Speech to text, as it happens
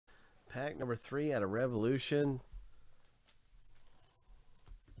Pack number 3 out of Revolution.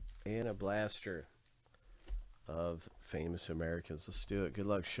 And a blaster of famous Americans. Let's do it. Good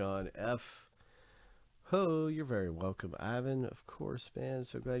luck, Sean F. Ho, you're very welcome. Ivan, of course, man.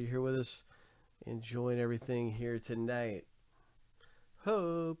 So glad you're here with us. Enjoying everything here tonight.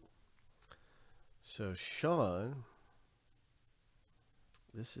 Hope. So, Sean,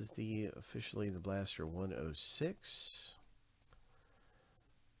 this is officially the Blaster 106.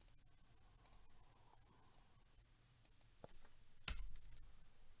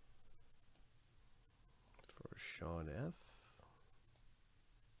 For Sean F.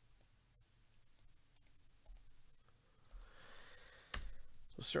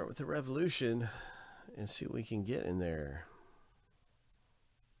 We'll start with the Revolution and see what we can get in there.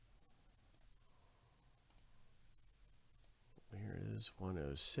 Here it is,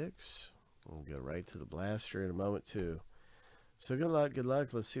 106. We'll go right to the blaster in a moment too. So good luck, good luck.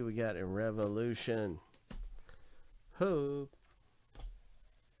 Let's see what we got in Revolution. Hope.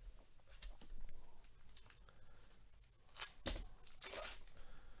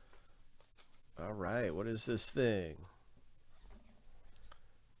 All right, what is this thing?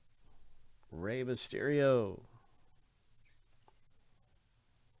 Rey Mysterio.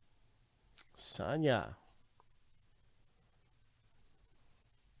 Sanya.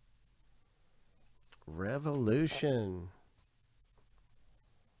 Revolution.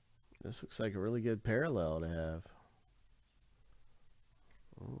 This looks like a really good parallel to have.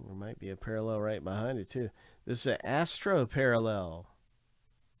 Ooh, there might be a parallel right behind it too. This is an Astro parallel.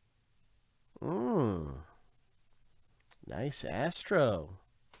 Nice Astro.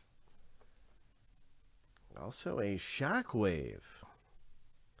 Also a Shockwave.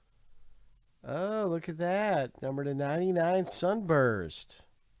 Oh, look at that. Number to 99 Sunburst.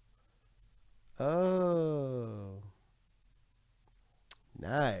 Oh.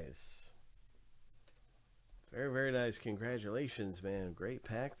 Nice. Very, very nice. Congratulations, man. Great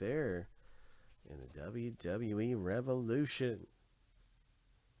pack there in the WWE Revolution.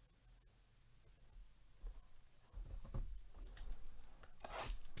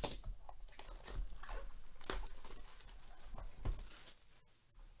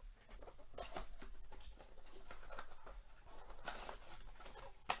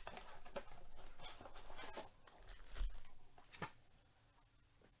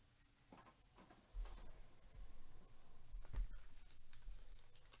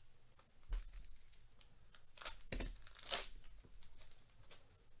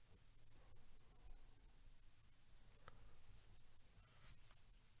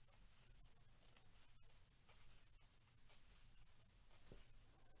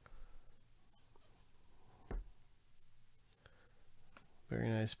 Very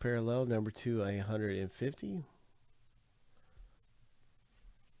nice parallel, number 2, 150.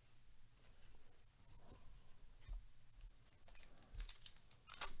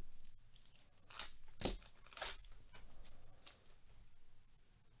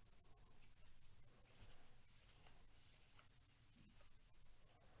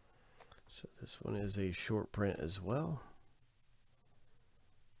 So this one is a short print as well.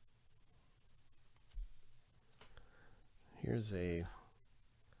 Here's a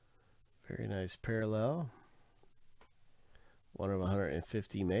very nice parallel. 1 of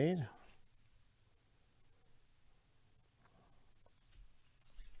 150 made.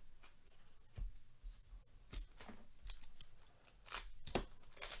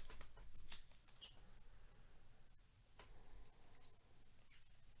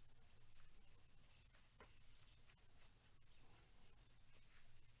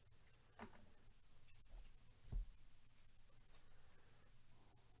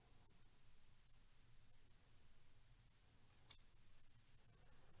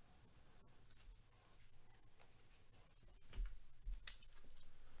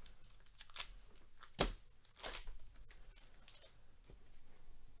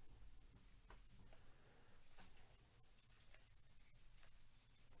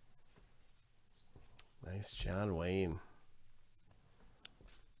 Nice John Wayne.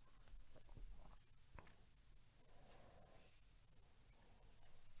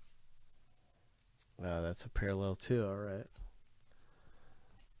 Wow, that's a parallel too, all right.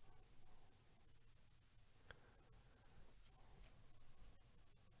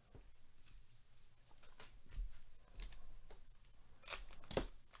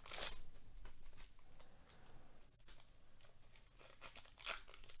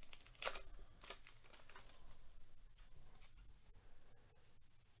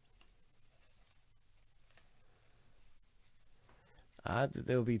 Odd that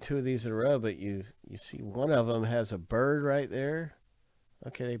there will be 2 of these in a row, but you see one of them has a bird right there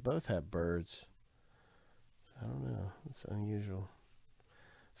Okay, they both have birds. So I don't know. It's unusual.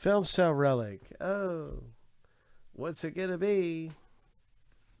 Film cell relic. Oh, what's it gonna be?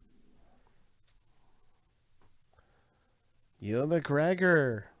 Ewan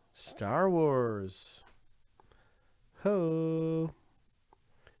McGregor, Star Wars. Ho.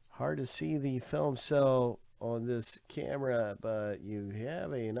 Hard to see the film cell on this camera, but you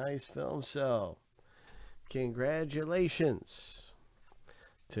have a nice film cell. Congratulations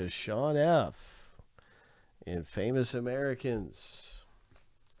to Sean F. and Famous Americans.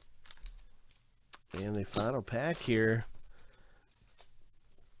 And the final pack here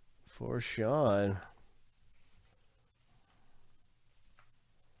for Sean.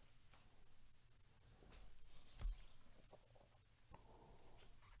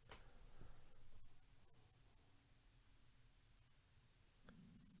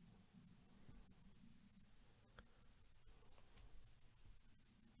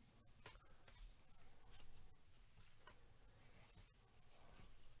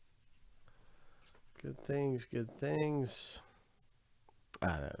 Good things, good things.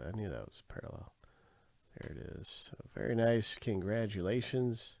 I knew that was parallel. There it is. So very nice.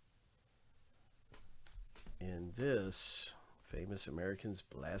 Congratulations. In this Famous Americans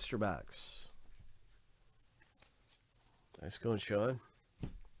blaster box. Nice going, Sean.